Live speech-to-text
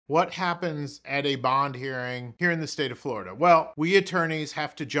What happens at a bond hearing here in the state of Florida? Well, we attorneys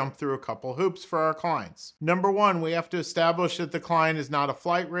have to jump through a couple hoops for our clients. Number one, we have to establish that the client is not a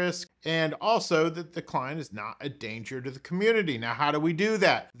flight risk and also that the client is not a danger to the community. Now, how do we do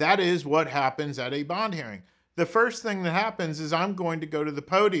that? That is what happens at a bond hearing. The first thing that happens is I'm going to go to the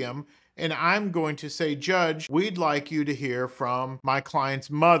podium and I'm going to say, Judge, we'd like you to hear from my client's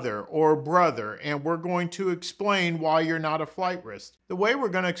mother or brother, and we're going to explain why you're not a flight risk. The way we're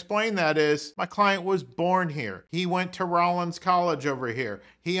going to explain that is my client was born here. He went to Rollins College over here.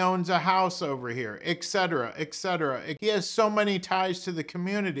 He owns a house over here, etc., etc. He has so many ties to the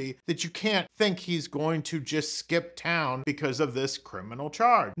community that you can't think he's going to just skip town because of this criminal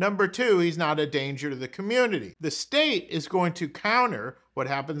charge. Number two, he's not a danger to the community. The state is going to counter. What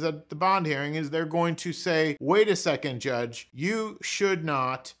happens at the bond hearing is they're going to say, wait a second, Judge, you should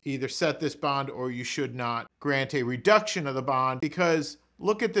not either set this bond or you should not grant a reduction of the bond because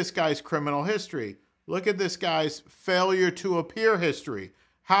look at this guy's criminal history. Look at this guy's failure to appear history.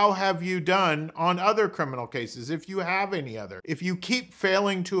 How have you done on other criminal cases, if you have any other? If you keep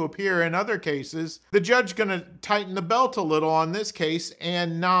failing to appear in other cases, the judge's going to tighten the belt a little on this case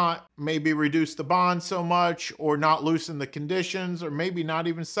and not maybe reduce the bond so much or not loosen the conditions or maybe not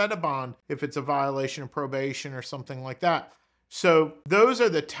even set a bond if it's a violation of probation or something like that. So those are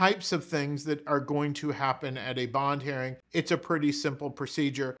the types of things that are going to happen at a bond hearing. It's a pretty simple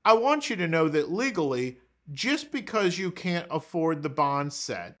procedure. I want you to know that legally, just because you can't afford the bond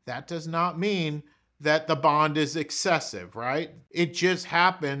set, that does not mean that the bond is excessive, right? It just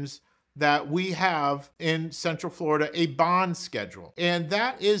happens that we have in Central Florida a bond schedule. And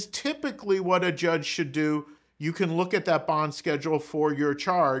that is typically what a judge should do. You can look at that bond schedule for your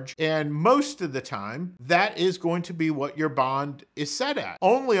charge, and most of the time, that is going to be what your bond is set at.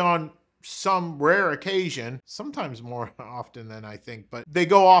 Only on some rare occasion, sometimes more often than I think, but they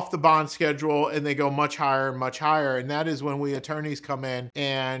go off the bond schedule and they go much higher and much higher. And that is when we attorneys come in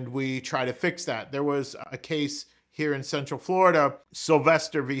and we try to fix that. There was a case here in Central Florida,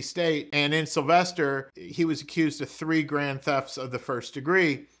 Sylvester v. State. And in Sylvester, he was accused of 3 grand thefts of the first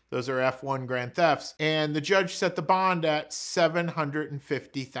degree. Those are F1 grand thefts. And the judge set the bond at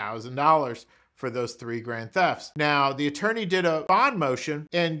 $750,000 for those 3 grand thefts. Now, the attorney did a bond motion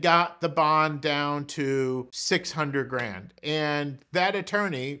and got the bond down to 600 grand. And that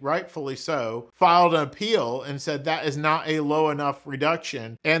attorney, rightfully so, filed an appeal and said that is not a low enough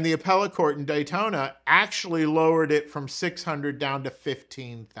reduction. And the appellate court in Daytona actually lowered it from 600 down to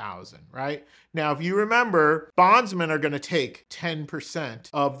 15,000, right? Now, if you remember, bondsmen are going to take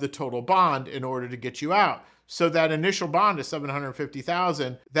 10% of the total bond in order to get you out. So that initial bond of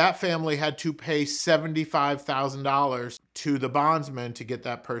 $750,000, that family had to pay $75,000 to the bondsman to get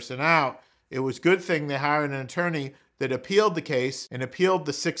that person out. It was a good thing they hired an attorney that appealed the case and appealed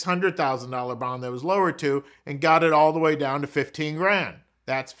the $600,000 bond that was lowered to and got it all the way down to 15 grand.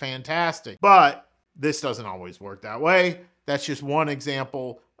 That's fantastic. But this doesn't always work that way. That's just one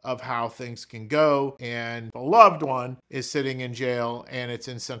example of how things can go, and a loved one is sitting in jail and it's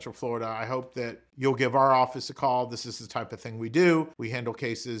in Central Florida. I hope that you'll give our office a call. This is the type of thing we do. We handle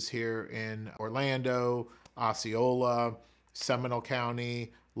cases here in Orlando, Osceola, Seminole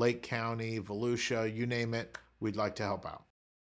County, Lake County, Volusia, you name it. We'd like to help out.